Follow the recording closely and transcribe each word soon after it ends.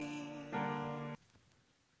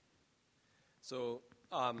So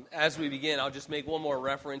as we begin, I'll just make one more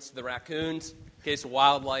reference to the raccoons, in case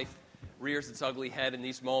wildlife rears its ugly head in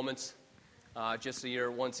these moments. Just so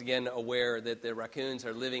you're once again aware that the raccoons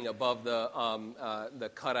are living above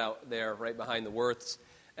the cutout there, right behind the Worths.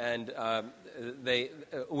 And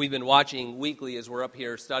we've been watching weekly as we're up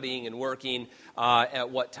here studying and working at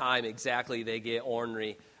what time exactly they get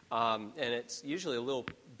ornery. And it's usually a little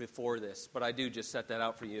before this, but I do just set that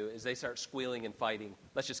out for you. As they start squealing and fighting,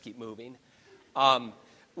 let's just keep moving.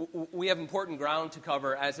 We have important ground to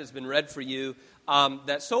cover, as has been read for you,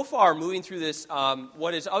 that so far, moving through this,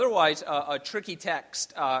 what is otherwise a tricky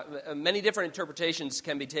text, many different interpretations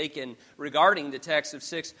can be taken regarding the text of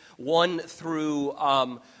 6, 1 through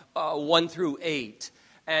 8.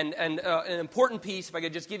 And an important piece, if I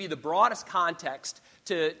could just give you the broadest context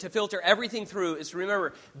to filter everything through, is to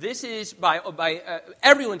remember, this is, by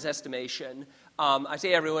everyone's estimation, I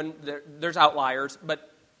say everyone, there's outliers, but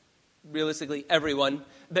realistically, everyone.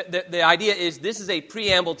 The idea is this is a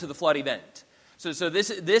preamble to the flood event. So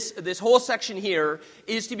this whole section here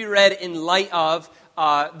is to be read in light of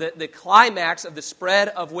the climax of the spread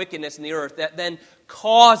of wickedness in the earth that then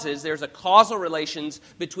there's a causal relations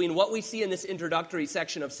between what we see in this introductory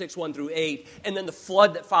section of 6, 1 through 8, and then the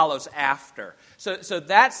flood that follows after. So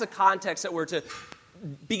that's the context that we're to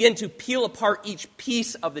begin to peel apart each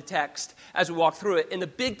piece of the text as we walk through it. In the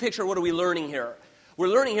big picture, what are we learning here? We're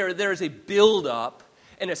learning here there is a buildup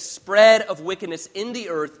and a spread of wickedness in the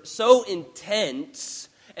earth so intense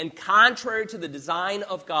and contrary to the design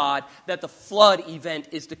of God that the flood event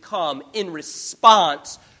is to come in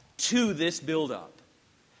response to this buildup.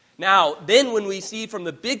 Now, then when we see from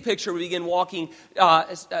the big picture, we begin walking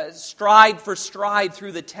stride for stride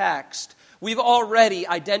through the text, we've already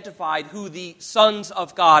identified who the sons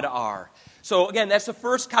of God are. So again, that's the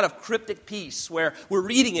first kind of cryptic piece where we're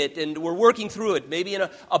reading it and we're working through it, maybe in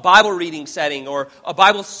a Bible reading setting or a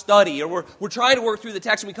Bible study, or we're trying to work through the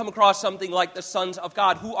text and we come across something like the sons of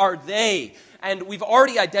God. Who are they? And we've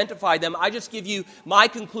already identified them. I just give you my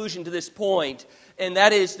conclusion to this point, and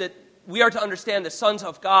that is that we are to understand the sons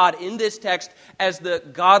of God in this text as the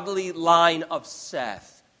godly line of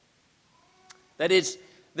Seth. That is,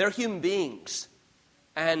 they're human beings,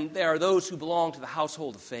 and they are those who belong to the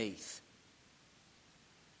household of faith.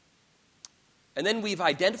 And then we've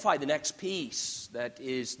identified the next piece, that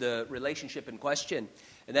is the relationship in question,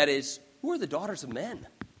 and that is, who are the daughters of men?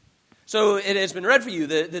 So it has been read for you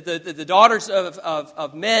that the daughters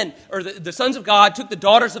of men, or the sons of God took the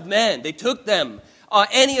daughters of men. They took them,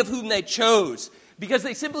 any of whom they chose, because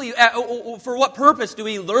they simply, for what purpose do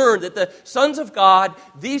we learn that the sons of God,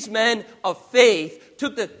 these men of faith,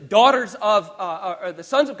 took the daughters of, or the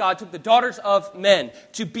sons of God took the daughters of men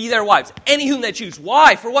to be their wives, any whom they choose.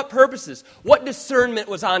 Why? For what purposes? What discernment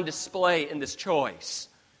was on display in this choice?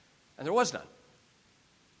 And there was none.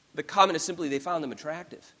 The comment is simply they found them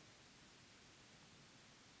attractive.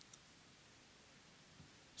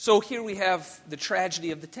 So here we have the tragedy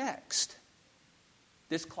of the text.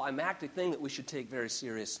 This climactic thing that we should take very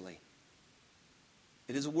seriously.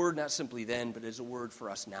 It is a word not simply then, but it is a word for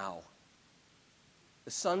us now.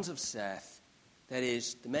 The sons of Seth, that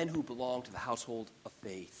is, the men who belong to the household of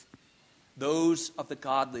faith, those of the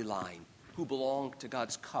godly line who belong to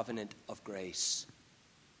God's covenant of grace.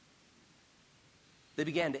 They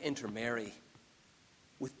began to intermarry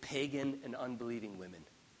with pagan and unbelieving women,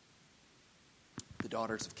 the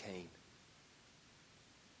daughters of Cain.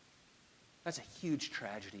 That's a huge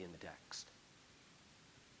tragedy in the text.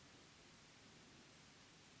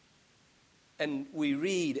 And we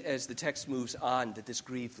read as the text moves on that this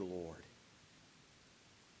grieved the Lord.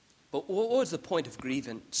 But what was the point of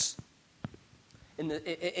grievance? And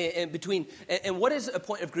what is a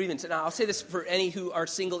point of grievance? And I'll say this for any who are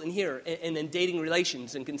single in here and in dating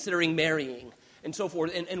relations and considering marrying and so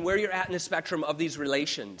forth, and where you're at in the spectrum of these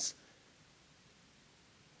relations.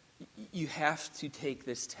 You have to take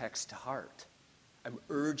this text to heart. I'm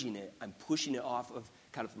urging it. I'm pushing it off of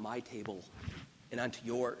kind of my table and onto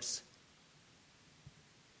yours.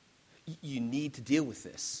 You need to deal with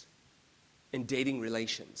this in dating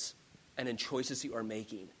relations and in choices you are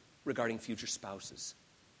making regarding future spouses.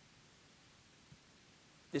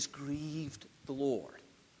 This grieved the Lord,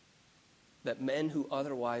 that men who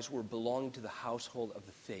otherwise were belonging to the household of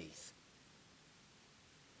the faith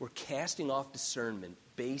were casting off discernment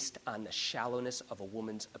based on the shallowness of a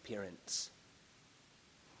woman's appearance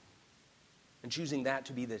and choosing that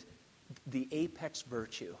to be the apex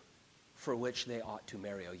virtue for which they ought to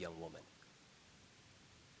marry a young woman.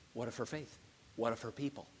 What of her faith? What of her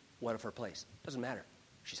people? What of her place? Doesn't matter.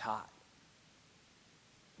 She's hot.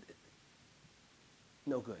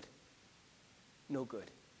 No good. No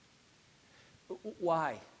good.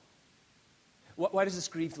 Why? Why does this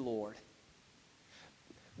grieve the Lord?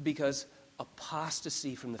 Because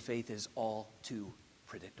apostasy from the faith is all too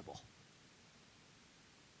predictable.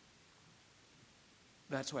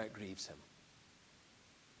 That's why it grieves him.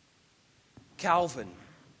 Calvin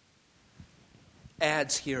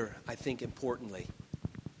adds here, I think importantly,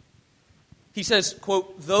 he says,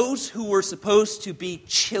 quote, those who were supposed to be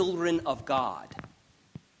children of God,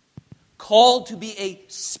 called to be a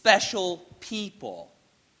special people,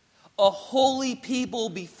 a holy people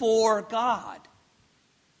before God,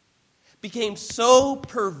 became so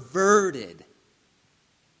perverted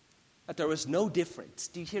that there was no difference.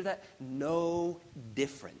 Do you hear that? No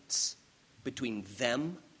difference between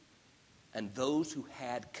them and those who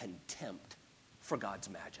had contempt for God's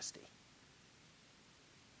majesty.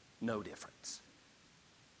 No difference.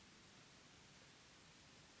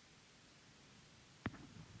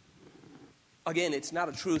 Again, it's not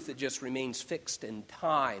a truth that just remains fixed in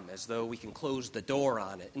time as though we can close the door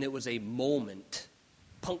on it. And it was a moment,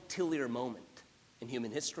 punctiliar moment in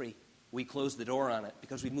human history. We closed the door on it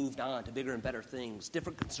because we moved on to bigger and better things,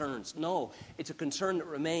 different concerns. No, it's a concern that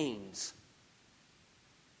remains.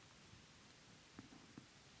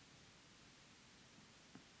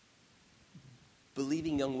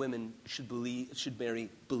 Believing young women should marry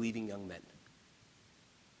believing young men.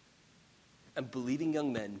 And believing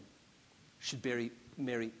young men should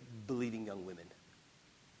marry believing young women.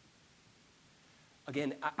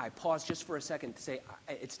 Again, I pause just for a second to say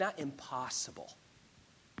it's not impossible,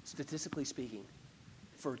 statistically speaking,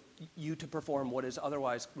 for you to perform what is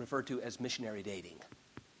otherwise referred to as missionary dating.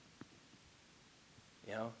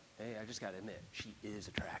 You know, hey, I just got to admit, she is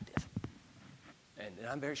attractive. And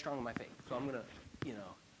I'm very strong in my faith, so I'm going to,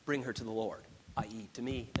 bring her to the Lord, i.e. to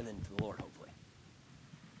me, and then to the Lord, hopefully.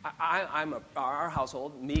 Our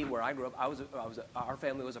household, me, where I grew up, our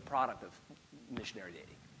family was a product of missionary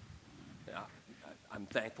dating. I'm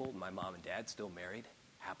thankful my mom and dad still married,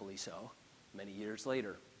 happily so, many years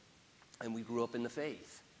later. And we grew up in the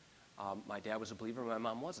faith. My dad was a believer, my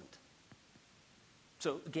mom wasn't.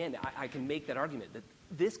 So again, I can make that argument that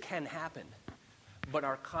this can happen. But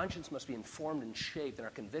our conscience must be informed and shaped, and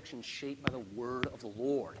our convictions shaped by the word of the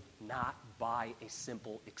Lord, not by a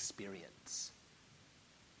simple experience.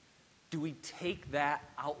 Do we take that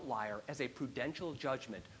outlier as a prudential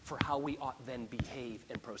judgment for how we ought then behave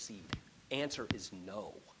and proceed? Answer is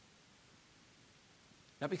no.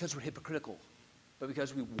 Not because we're hypocritical, but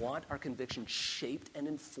because we want our conviction shaped and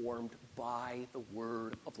informed by the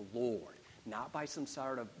word of the Lord, not by some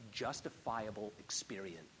sort of justifiable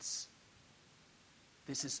experience.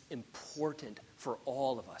 This is important for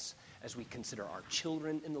all of us as we consider our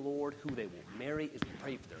children in the Lord, who they will marry, as we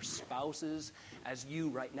pray for their spouses, as you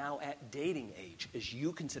right now at dating age, as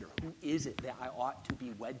you consider who is it that I ought to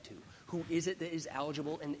be wed to, who is it that is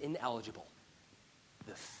eligible and ineligible.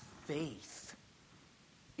 The faith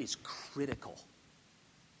is critical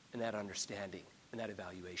in that understanding and that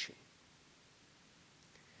evaluation.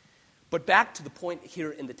 But back to the point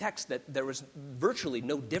here in the text that there was virtually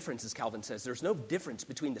no difference, as Calvin says. There's no difference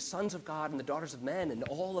between the sons of God and the daughters of men and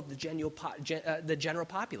all of the general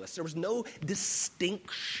populace. There was no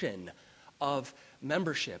distinction of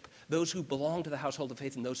membership. Those who belong to the household of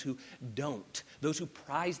faith and those who don't. Those who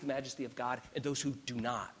prize the majesty of God and those who do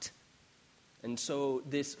not. And so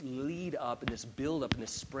this lead up and this build up and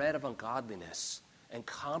this spread of ungodliness and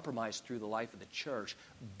compromise through the life of the church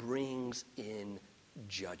brings in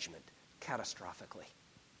judgment. Catastrophically.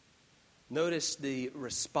 Notice the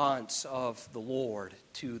response of the Lord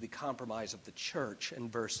to the compromise of the church in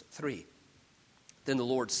verse 3. Then the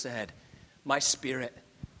Lord said, "My spirit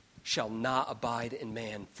shall not abide in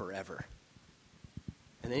man forever."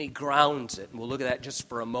 And then he grounds it, and we'll look at that just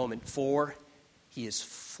for a moment. For he is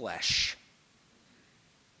flesh.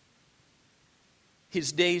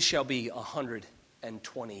 His days shall be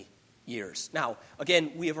 120 years. Now,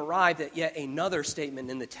 again, we have arrived at yet another statement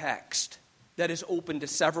in the text that is open to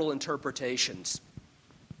several interpretations.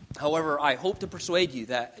 However, I hope to persuade you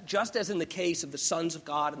that just as in the case of the sons of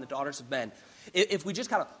God and the daughters of men, if we just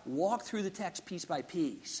kind of walk through the text piece by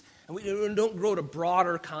piece, and we don't go to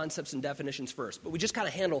broader concepts and definitions first, but we just kind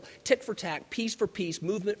of handle tick for tack, piece for piece,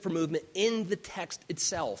 movement for movement in the text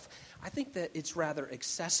itself, I think that it's rather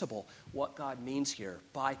accessible what God means here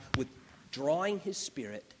by withdrawing his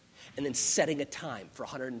spirit and then setting a time for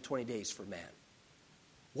 120 days for man.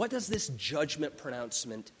 What does this judgment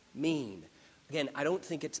pronouncement mean? Again, I don't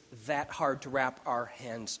think it's that hard to wrap our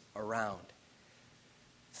hands around.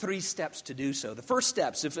 3 steps to do so. The first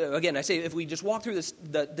steps, if we just walk through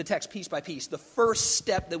the text piece by piece, the first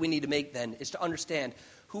step that we need to make then is to understand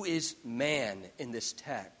who is man in this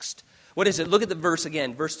text. What is it? Look at the verse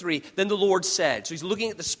again, verse 3. Then the Lord said. So he's looking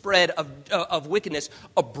at the spread of wickedness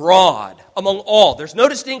abroad among all. There's no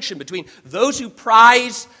distinction between those who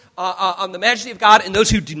prize on the majesty of God and those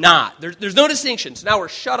who do not. There's no distinction. So now we're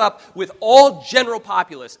shut up with all general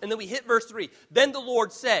populace. And then we hit verse 3. Then the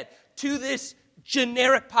Lord said to this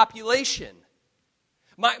generic population,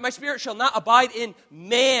 my spirit shall not abide in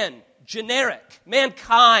man, generic,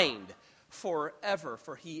 mankind, forever,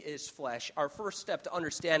 for he is flesh. Our first step to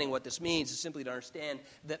understanding what this means is simply to understand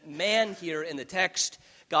that man here in the text,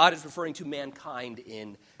 God is referring to mankind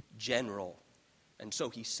in general. And so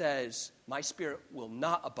he says, my spirit will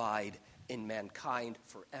not abide in mankind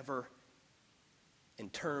forever in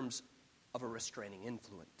terms of a restraining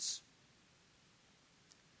influence.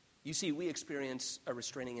 You see, we experience a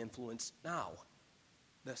restraining influence now,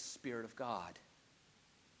 the Spirit of God,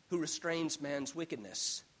 who restrains man's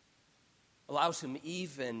wickedness, allows him,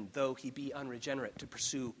 even though he be unregenerate, to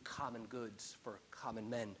pursue common goods for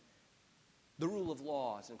common men. The rule of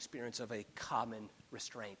law is an experience of a common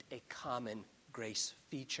restraint, a common grace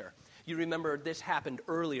feature. You remember this happened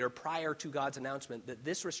earlier, prior to God's announcement, that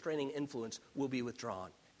this restraining influence will be withdrawn.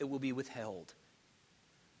 It will be withheld.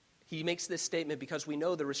 He makes this statement because we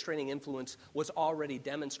know the restraining influence was already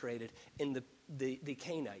demonstrated in the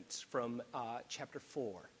Cainites from chapter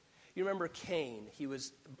 4. You remember Cain, he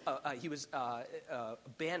was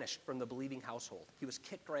banished from the believing household. He was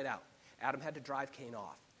kicked right out. Adam had to drive Cain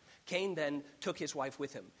off. Cain then took his wife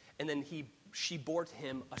with him, and then she bore to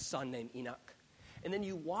him a son named Enoch. And then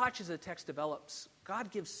you watch as the text develops, God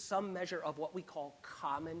gives some measure of what we call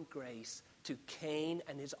common grace to Cain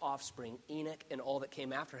and his offspring, Enoch and all that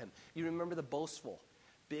came after him. You remember the boastful,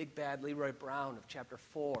 big bad Leroy Brown of chapter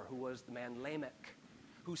 4, who was the man Lamech,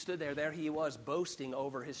 who stood there he was, boasting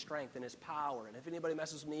over his strength and his power. And if anybody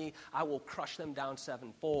messes with me, I will crush them down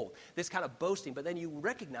sevenfold. This kind of boasting, but then you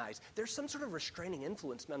recognize there's some sort of restraining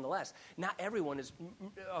influence nonetheless. Not everyone is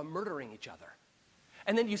murdering each other.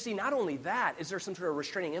 And then you see, not only that, is there some sort of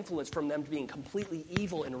restraining influence from them being completely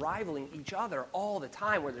evil and rivaling each other all the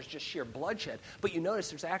time where there's just sheer bloodshed, but you notice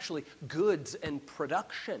there's actually goods and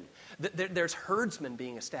production. There's herdsmen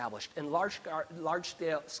being established and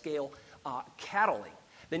large-scale cattling.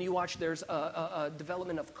 Then you watch there's a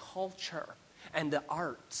development of culture and the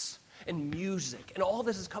arts and music. And all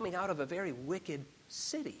this is coming out of a very wicked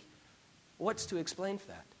city. What's to explain for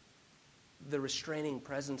that? The restraining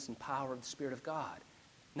presence and power of the Spirit of God.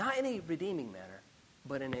 Not in a redeeming manner,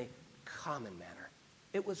 but in a common manner.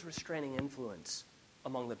 It was restraining influence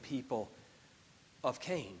among the people of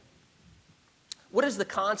Cain. What is the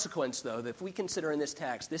consequence, though, that if we consider in this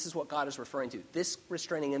text, this is what God is referring to, this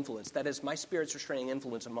restraining influence, that is my Spirit's restraining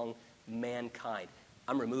influence among mankind.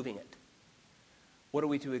 I'm removing it. What are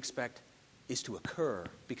we to expect is to occur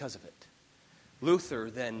because of it? Luther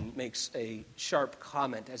then makes a sharp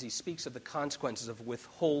comment as he speaks of the consequences of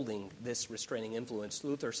withholding this restraining influence.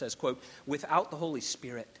 Luther says, quote, without the Holy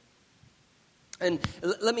Spirit. And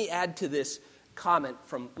let me add to this comment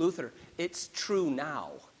from Luther, it's true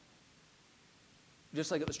now, just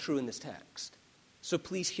like it was true in this text. So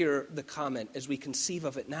please hear the comment as we conceive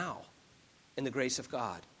of it now in the grace of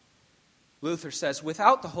God. Luther says,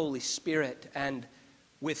 without the Holy Spirit and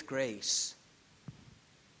with grace,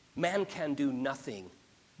 man can do nothing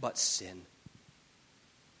but sin.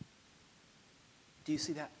 Do you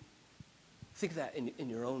see that? Think of that in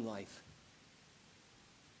your own life.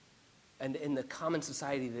 And in the common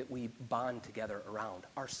society that we bond together around,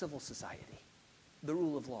 our civil society, the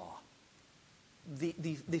rule of law,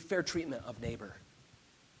 the fair treatment of neighbor.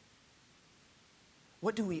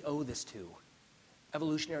 What do we owe this to?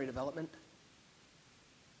 Evolutionary development?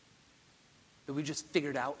 That we just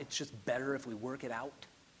figured out it's just better if we work it out?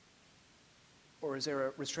 Or is there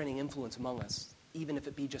a restraining influence among us, even if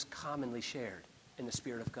it be just commonly shared in the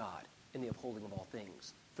Spirit of God, in the upholding of all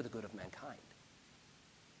things, for the good of mankind?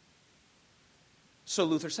 So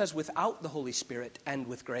Luther says, without the Holy Spirit and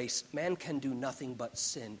with grace, man can do nothing but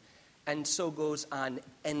sin, and so goes on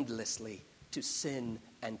endlessly to sin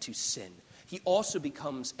and to sin. He also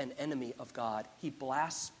becomes an enemy of God. He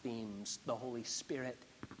blasphemes the Holy Spirit,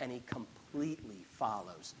 and he completely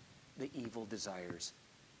follows the evil desires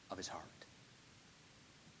of his heart.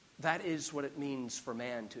 That is what it means for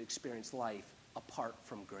man to experience life apart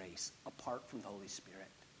from grace, apart from the Holy Spirit,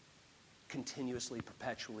 continuously,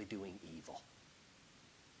 perpetually doing evil.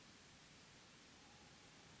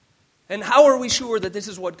 And how are we sure that this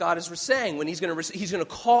is what God is saying when he's going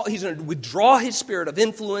to withdraw his spirit of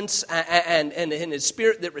influence and his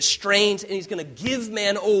spirit that restrains, and he's going to give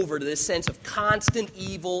man over to this sense of constant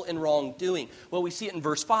evil and wrongdoing? Well, we see it in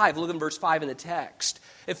verse 5. Look in verse 5 in the text.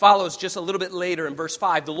 It follows just a little bit later in verse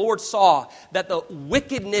 5. The Lord saw that the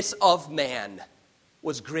wickedness of man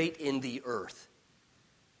was great in the earth.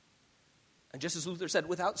 And just as Luther said,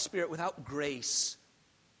 without spirit, without grace,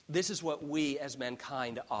 this is what we as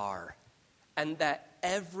mankind are. And that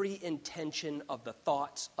every intention of the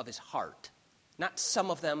thoughts of his heart, not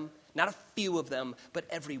some of them, not a few of them, but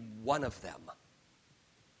every one of them,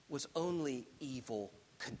 was only evil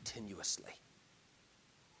continuously.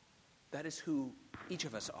 That is who each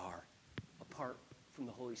of us are, apart from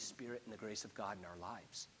the Holy Spirit and the grace of God in our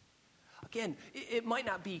lives. Again, it might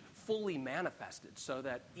not be fully manifested so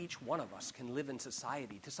that each one of us can live in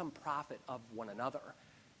society to some profit of one another,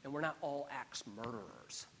 and we're not all axe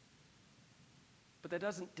murderers. But that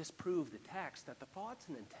doesn't disprove the text that the thoughts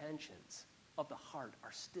and intentions of the heart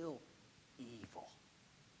are still evil,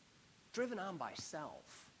 driven on by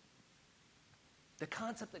self. The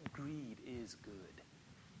concept that greed is good,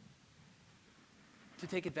 to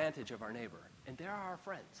take advantage of our neighbor. And there are our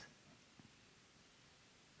friends.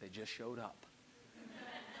 They just showed up.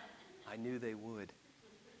 I knew they would.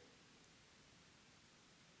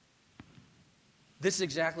 This is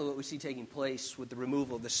exactly what we see taking place with the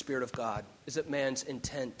removal of the Spirit of God, is that man's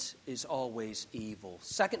intent is always evil.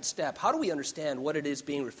 Second step, how do we understand what it is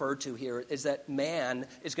being referred to here, is that man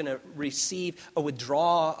is going to receive a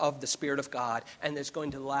withdrawal of the Spirit of God, and it's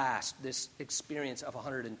going to last this experience of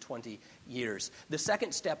 120 years. The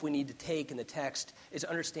second step we need to take in the text is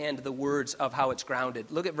understand the words of how it's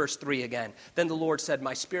grounded. Look at verse 3 again. Then the Lord said,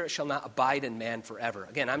 "My Spirit shall not abide in man forever."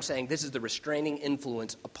 Again, I'm saying this is the restraining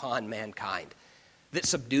influence upon mankind that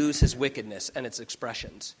subdues his wickedness and its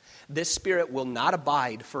expressions. This Spirit will not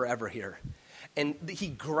abide forever here. And he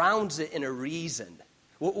grounds it in a reason.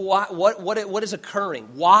 What is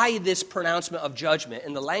occurring? Why this pronouncement of judgment?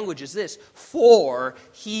 And the language is this: for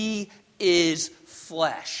he is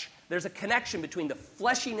flesh. There's a connection between the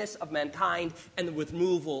fleshiness of mankind and the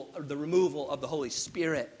removal of the Holy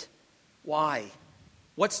Spirit. Why?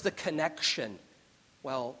 What's the connection?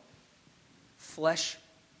 Well, flesh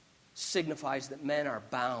signifies that men are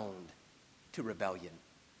bound to rebellion.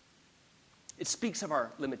 It speaks of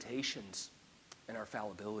our limitations and our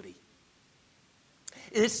fallibility.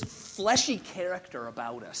 This fleshy character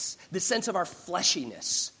about us, this sense of our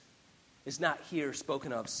fleshiness, is not here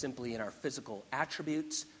spoken of simply in our physical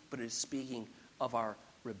attributes, but it is speaking of our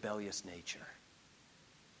rebellious nature.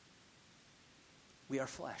 We are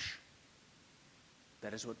flesh.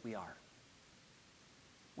 That is what we are.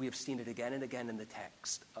 We have seen it again and again in the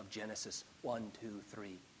text of Genesis 1, 2,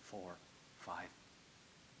 3, 4, 5.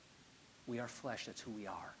 We are flesh. That's who we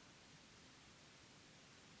are.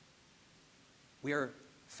 We are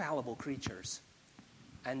fallible creatures.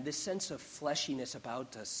 And this sense of fleshiness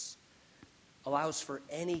about us allows for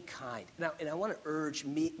any kind. Now, and I want to urge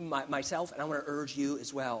myself, and I want to urge you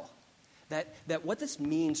as well, that what this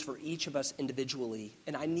means for each of us individually,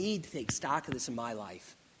 and I need to take stock of this in my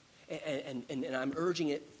life, and I'm urging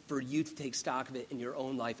it for you to take stock of it in your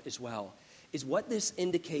own life as well, is what this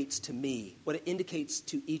indicates to me, what it indicates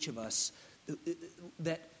to each of us,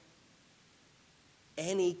 that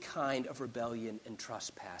any kind of rebellion and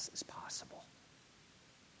trespass is possible.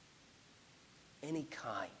 Any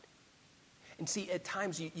kind. And see, at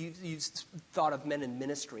times you've thought of men in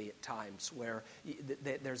ministry at times where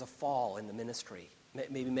there's a fall in the ministry.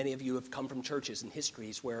 Maybe many of you have come from churches and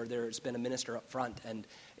histories where there's been a minister up front and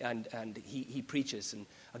he preaches. And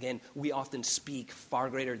again, we often speak far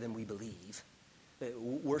greater than we believe.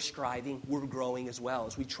 We're striving, we're growing as well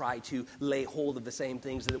as we try to lay hold of the same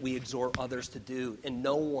things that we exhort others to do. And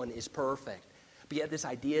no one is perfect. But yet this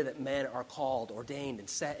idea that men are called, ordained, and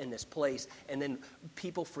set in this place, and then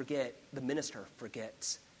people forget, the minister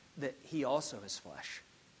forgets, that he also is flesh.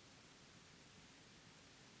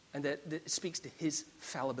 And that it speaks to his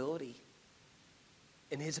fallibility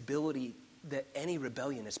and his ability that any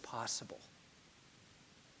rebellion is possible.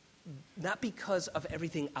 Not because of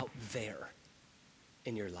everything out there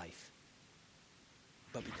in your life,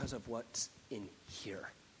 but because of what's in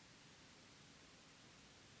here.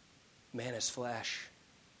 Man is flesh,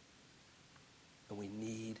 and we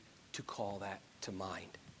need to call that to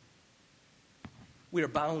mind. We are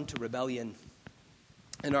bound to rebellion,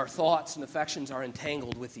 and our thoughts and affections are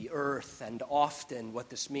entangled with the earth, and often what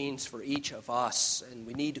this means for each of us, and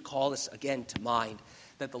we need to call this again to mind,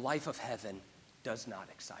 that the life of heaven does not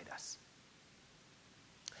excite us.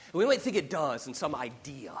 And we might think it does in some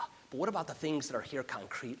idea, but what about the things that are here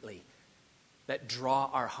concretely? that draw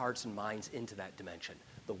our hearts and minds into that dimension.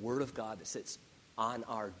 The Word of God that sits on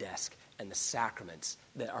our desk and the sacraments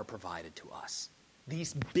that are provided to us.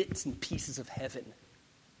 These bits and pieces of heaven,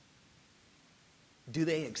 do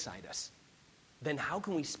they excite us? Then how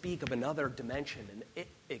can we speak of another dimension and it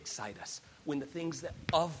excite us when the things that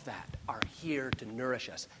of that are here to nourish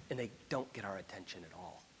us and they don't get our attention at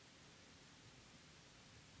all?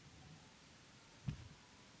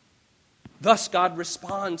 Thus, God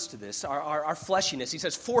responds to this, our fleshiness. He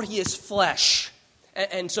says, for he is flesh.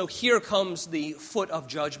 And so here comes the foot of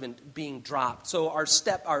judgment being dropped. So our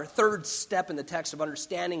third step in the text of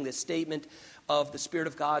understanding this statement of the Spirit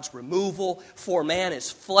of God's removal, for man is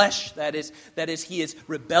flesh, that is, he is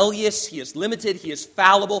rebellious, he is limited, he is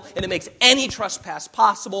fallible, and it makes any trespass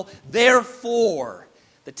possible. Therefore,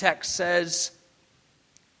 the text says,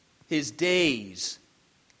 his days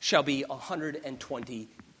shall be 120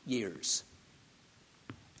 years.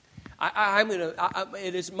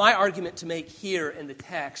 It is my argument to make here in the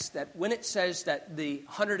text that when it says that the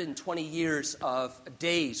 120 years of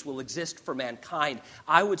days will exist for mankind,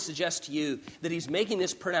 I would suggest to you that he's making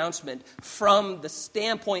this pronouncement from the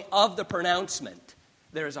standpoint of the pronouncement.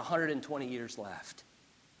 There is 120 years left.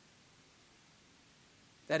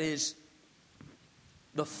 That is,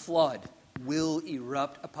 the flood will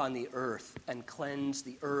erupt upon the earth and cleanse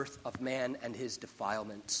the earth of man and his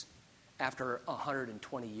defilements after a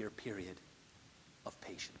 120-year period of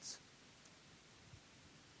patience.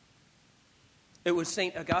 It was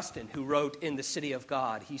St. Augustine who wrote in The City of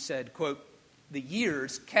God, he said, quote, the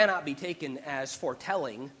years cannot be taken as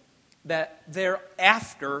foretelling that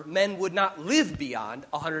thereafter men would not live beyond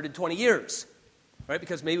 120 years. Right?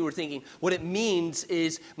 Because maybe we're thinking, what it means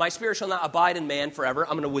is, my spirit shall not abide in man forever.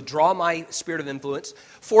 I'm going to withdraw my spirit of influence.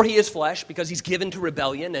 For he is flesh, because he's given to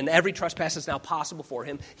rebellion, and every trespass is now possible for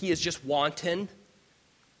him. He is just wanton.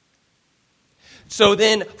 So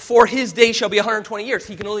then, for his day shall be 120 years.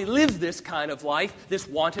 He can only live this kind of life, this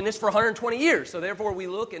wantonness, for 120 years. So therefore, we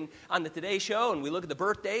look on the Today Show, and we look at the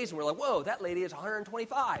birthdays, and we're like, whoa, that lady is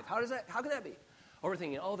 125. How can that be? Or we're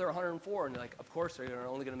thinking, they're 104, and like, of course they're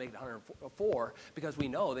only going to make it 104 because we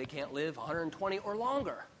know they can't live 120 or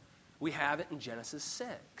longer. We have it in Genesis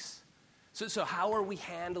 6. So how are we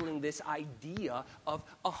handling this idea of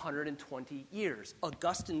 120 years?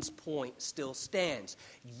 Augustine's point still stands.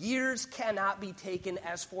 Years cannot be taken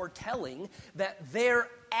as foretelling that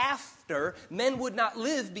thereafter men would not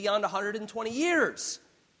live beyond 120 years.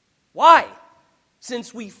 Why?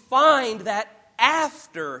 Since we find that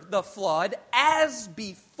after the flood, as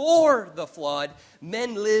before the flood,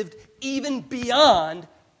 men lived even beyond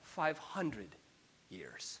 500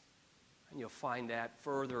 years. And you'll find that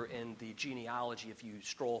further in the genealogy if you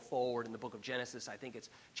stroll forward in the book of Genesis. I think it's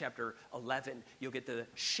chapter 11. You'll get to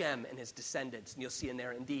Shem and his descendants, and you'll see in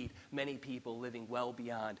there, indeed, many people living well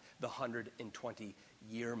beyond the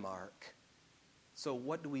 120-year mark. So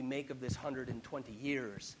what do we make of this 120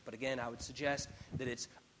 years? But again, I would suggest that it's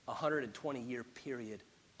a 120-year period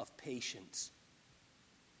of patience.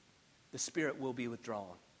 The Spirit will be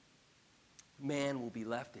withdrawn. Man will be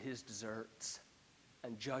left to his deserts,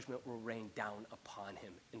 and judgment will rain down upon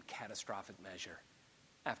him in catastrophic measure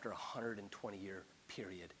after a 120-year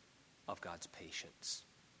period of God's patience.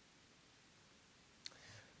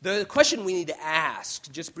 The question we need to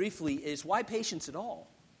ask, just briefly, is why patience at all?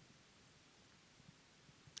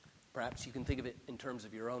 Perhaps you can think of it in terms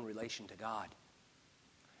of your own relation to God.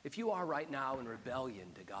 If you are right now in rebellion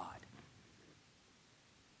to God,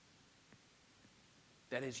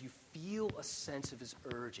 that is, you feel a sense of his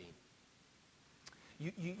urging.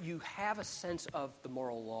 You have a sense of the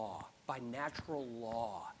moral law. By natural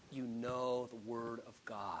law, you know the Word of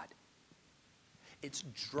God. It's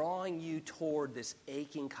drawing you toward this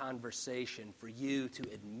aching conversation for you to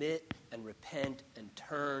admit and repent and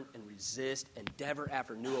turn and resist, endeavor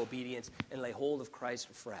after new obedience, and lay hold of Christ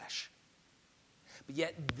afresh. But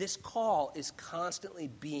yet this call is constantly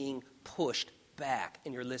being pushed back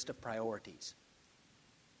in your list of priorities.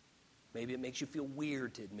 Maybe it makes you feel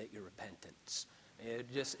weird to admit your repentance.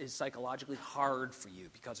 It just is psychologically hard for you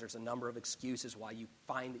because there's a number of excuses why you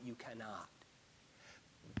find that you cannot.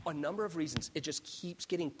 A number of reasons, it just keeps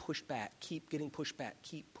getting pushed back, getting pushed back.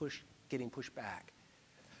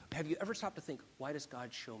 Have you ever stopped to think, why does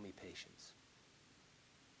God show me patience?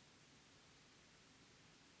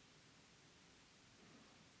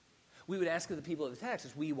 We would ask of the people of the text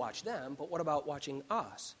as we watch them, but what about watching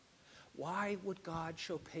us? Why would God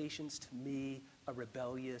show patience to me, a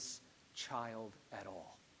rebellious child, at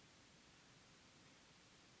all?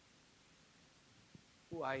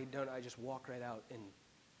 Why don't I just walk right out and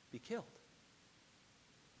be killed?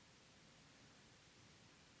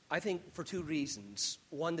 I think for two reasons.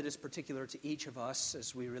 One that is particular to each of us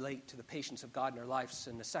as we relate to the patience of God in our lives,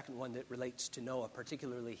 and the second one that relates to Noah,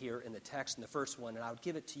 particularly here in the text. And the first one, and I would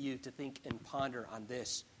give it to you to think and ponder on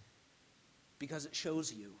this, because it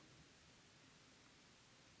shows you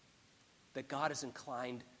that God is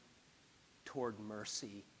inclined toward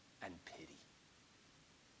mercy and pity.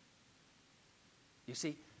 You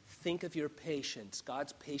see, think of your patience,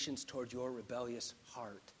 God's patience toward your rebellious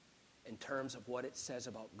heart, in terms of what it says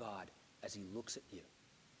about God as he looks at you.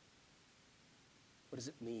 What does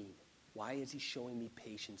it mean? Why is he showing me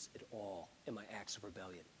patience at all in my acts of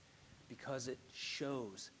rebellion? Because it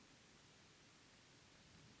shows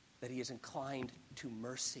that he is inclined to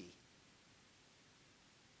mercy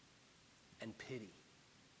and pity,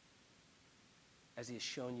 as he has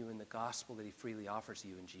shown you in the gospel that he freely offers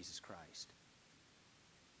you in Jesus Christ.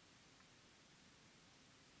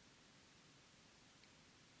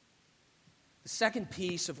 The second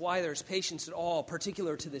piece of why there's patience at all,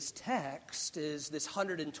 particular to this text, is this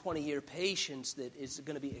 120-year patience that is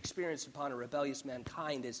going to be experienced upon a rebellious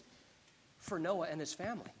mankind is for Noah and his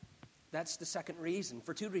family. That's the second reason,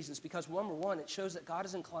 for two reasons. Because, number one, it shows that God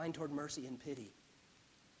is inclined toward mercy and pity.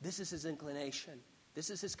 This is his inclination.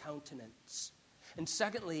 This is his countenance. And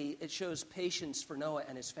secondly, it shows patience for Noah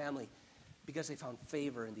and his family because they found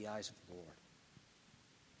favor in the eyes of the Lord.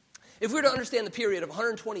 If we were to understand the period of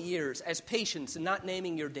 120 years as patience and not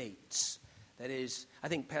naming your dates, that is, I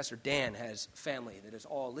think Pastor Dan has family that has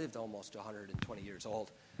all lived almost 120 years old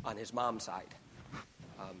on his mom's side.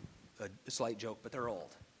 A slight joke, but they're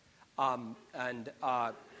old. And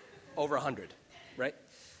over 100, right?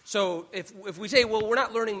 So if we say, well, we're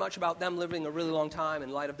not learning much about them living a really long time in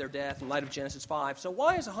light of their death, in light of Genesis 5, so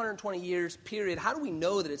why is 120 years period? How do we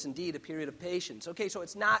know that it's indeed a period of patience? Okay, so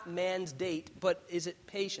it's not man's date, but is it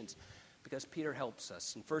patience? Because Peter helps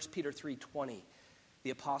us. In 1 Peter 3:20,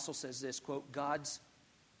 the apostle says this, quote, God's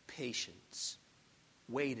patience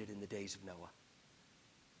waited in the days of Noah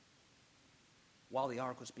while the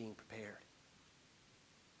ark was being prepared,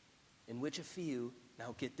 in which a few,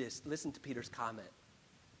 now get this, listen to Peter's comment,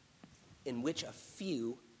 in which a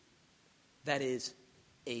few, that is,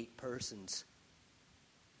 8 persons,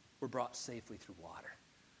 were brought safely through water.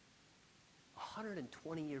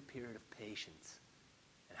 120-year period of patience,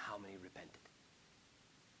 and how many repented?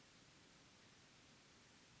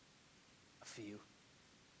 A few.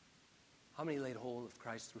 How many laid hold of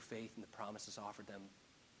Christ through faith and the promises offered them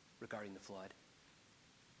regarding the flood?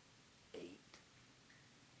 8.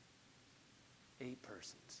 8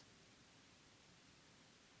 persons.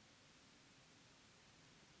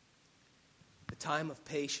 The time of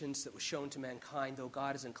patience that was shown to mankind, though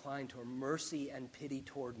God is inclined to mercy and pity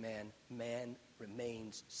toward man, man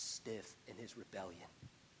remains stiff in his rebellion.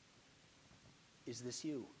 Is this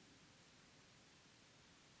you?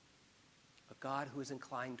 A God who is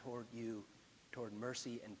inclined toward you, toward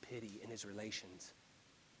mercy and pity in his relations.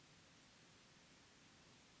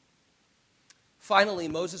 Finally,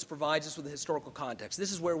 Moses provides us with a historical context.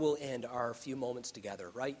 This is where we'll end our few moments together.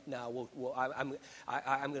 Right now, I'm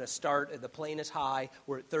going to start. The plane is high.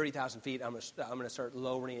 We're at 30,000 feet. I'm going to start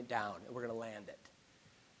lowering it down, and we're going to land it.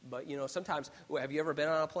 But, you know, sometimes, have you ever been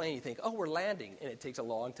on a plane? You think, oh, we're landing, and it takes a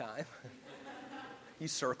long time. You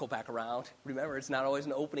circle back around. Remember, it's not always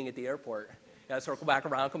an opening at the airport. You got to circle back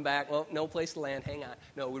around, come back. Well, no place to land. Hang on.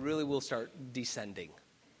 No, we really will start descending.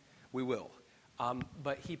 We will.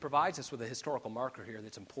 But he provides us with a historical marker here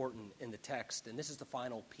that's important in the text, and this is the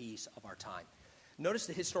final piece of our time. Notice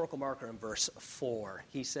the historical marker in verse 4.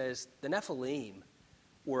 He says, the Nephilim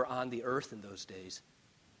were on the earth in those days,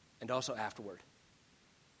 and also afterward.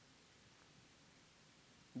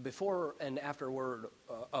 Before and afterward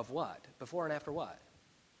of what? Before and after what?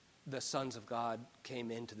 The sons of God came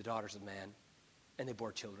into the daughters of man, and they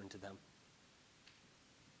bore children to them.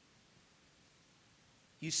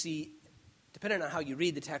 You see, depending on how you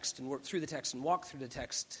read the text and work through the text and walk through the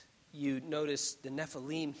text, you notice the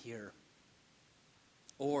Nephilim here.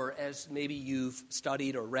 Or as maybe you've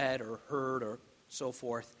studied or read or heard or so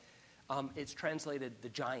forth, it's translated the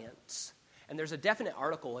giants. And there's a definite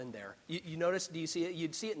article in there. You notice, do you see it?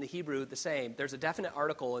 You'd see it in the Hebrew the same. There's a definite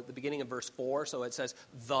article at the beginning of verse 4, so it says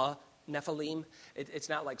the Nephilim. It's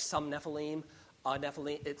not like some Nephilim.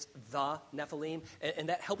 Nephilim, it's the Nephilim, and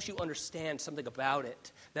that helps you understand something about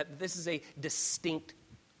it, that this is a distinct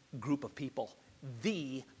group of people.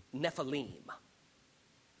 The Nephilim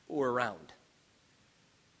were around.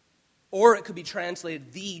 Or it could be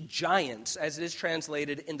translated the giants, as it is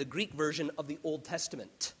translated in the Greek version of the Old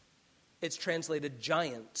Testament. It's translated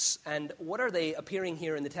giants. And what are they appearing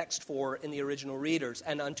here in the text for in the original readers?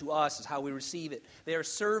 And unto us is how we receive it. They are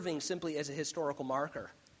serving simply as a historical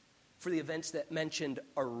marker. for the events that mentioned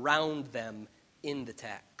around them in the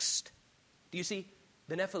text. Do you see?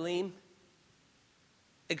 The Nephilim,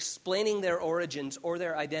 explaining their origins or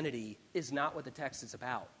their identity is not what the text is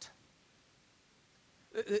about.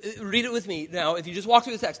 Read it with me now. If you just walk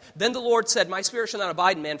through the text. Then the Lord said, my spirit shall not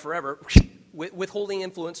abide in man forever. Withholding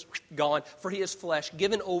influence, gone. For he is flesh,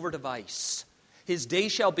 given over to vice. His day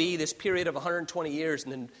shall be this period of 120 years,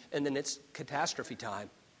 and then it's catastrophe time.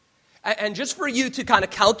 And just for you to kind of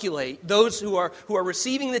calculate, those who are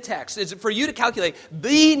receiving the text, is for you to calculate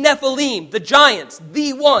the Nephilim, the giants,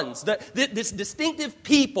 the ones, this distinctive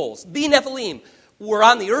peoples, the Nephilim, were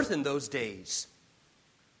on the earth in those days.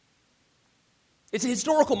 It's a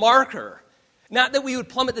historical marker. Not that we would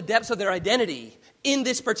plummet the depths of their identity in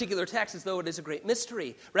this particular text as though it is a great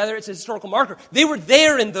mystery. Rather, it's a historical marker. They were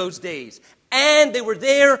there in those days, and they were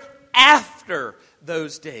there after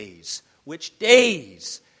those days. Which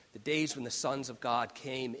days? The days when the sons of God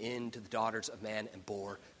came into the daughters of man and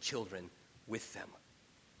bore children with them.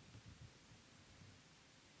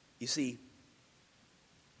 You see,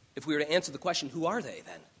 if we were to answer the question, who are they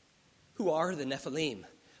then? Who are the Nephilim?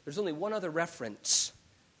 There's only one other reference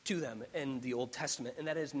to them in the Old Testament, and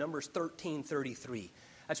that is Numbers 13:33.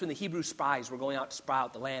 That's when the Hebrew spies were going out to spy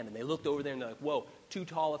out the land, and they looked over there and they're like, whoa, too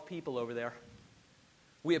tall of people over there.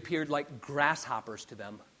 We appeared like grasshoppers to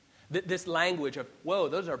them. This language of, whoa,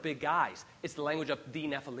 those are big guys. It's the language of the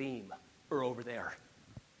Nephilim are over there.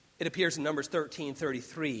 It appears in Numbers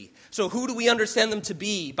 13:33. So who do we understand them to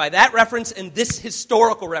be? By that reference and this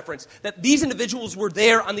historical reference, that these individuals were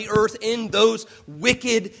there on the earth in those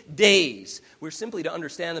wicked days. We're simply to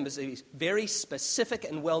understand them as a very specific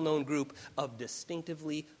and well-known group of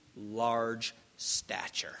distinctively large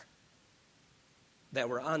stature that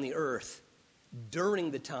were on the earth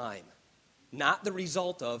during the time, not the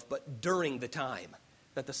result of, but during the time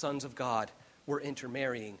that the sons of God were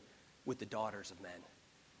intermarrying with the daughters of men.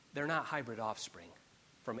 They're not hybrid offspring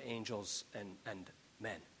from angels and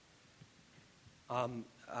men.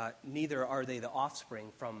 Neither are they the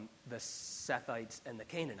offspring from the Sethites and the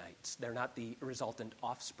Canaanites. They're not the resultant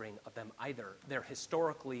offspring of them either. They're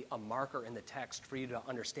historically a marker in the text for you to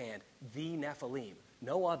understand the Nephilim.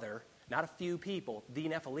 No other, not a few people, the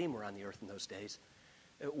Nephilim were on the earth in those days.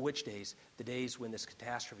 Which days? The days when this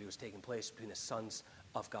catastrophe was taking place between the sons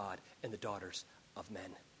of God and the daughters of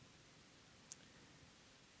men.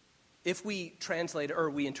 If we translate or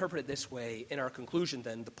we interpret it this way in our conclusion,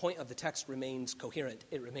 then the point of the text remains coherent.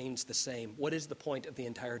 It remains the same. What is the point of the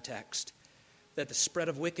entire text? That the spread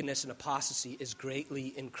of wickedness and apostasy is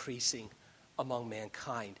greatly increasing among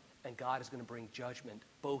mankind. And God is going to bring judgment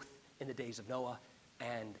both in the days of Noah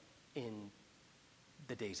and in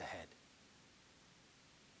the days ahead.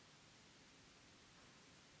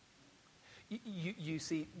 You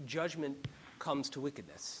see, judgment comes to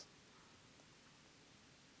wickedness.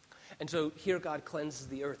 And so here God cleanses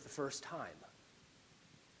the earth the first time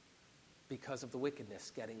because of the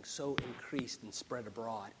wickedness getting so increased and spread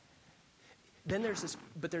abroad. Then there's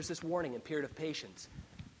this warning and period of patience.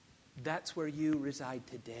 That's where you reside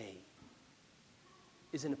today,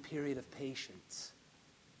 is in a period of patience,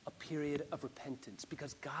 a period of repentance,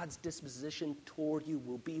 because God's disposition toward you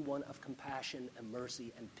will be one of compassion and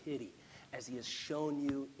mercy and pity, as he has shown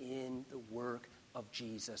you in the work of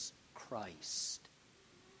Jesus Christ.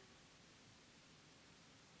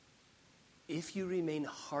 If you remain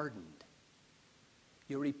hardened,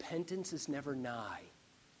 your repentance is never nigh.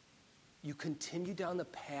 You continue down the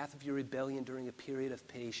path of your rebellion during a period of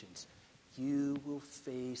patience, you will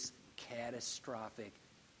face catastrophic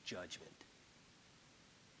judgment.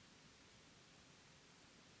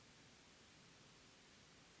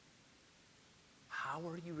 How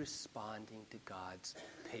are you responding to God's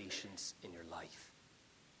patience in your life?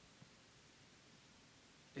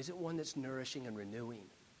 Is it one that's nourishing and renewing?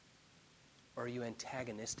 Or are you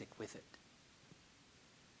antagonistic with it?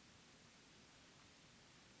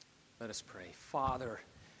 Let us pray. Father,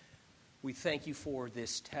 we thank you for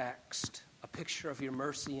this text, a picture of your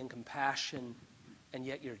mercy and compassion, and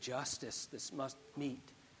yet your justice. This must meet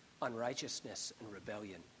unrighteousness and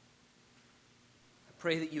rebellion. I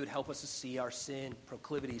pray that you would help us to see our sin,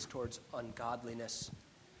 proclivities towards ungodliness,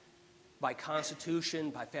 by constitution,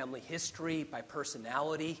 by family history, by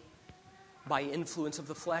personality, by influence of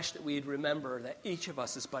the flesh, that we'd remember that each of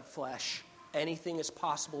us is but flesh. Anything is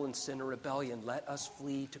possible in sin or rebellion. Let us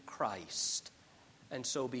flee to Christ and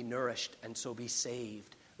so be nourished and so be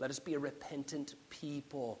saved. Let us be a repentant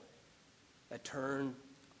people that turn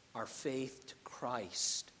our faith to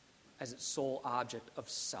Christ as its sole object of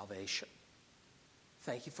salvation.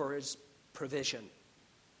 Thank you for his provision.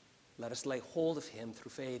 Let us lay hold of him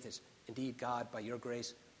through faith as indeed, God, by your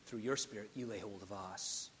grace, through your Spirit, you lay hold of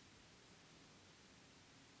us.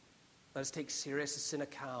 Let us take serious in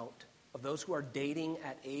account of those who are dating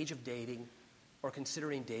at age of dating or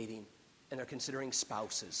considering dating and are considering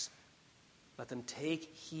spouses. Let them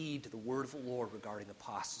take heed to the word of the Lord regarding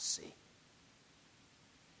apostasy.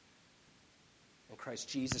 In Christ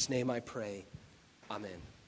Jesus' name I pray. Amen.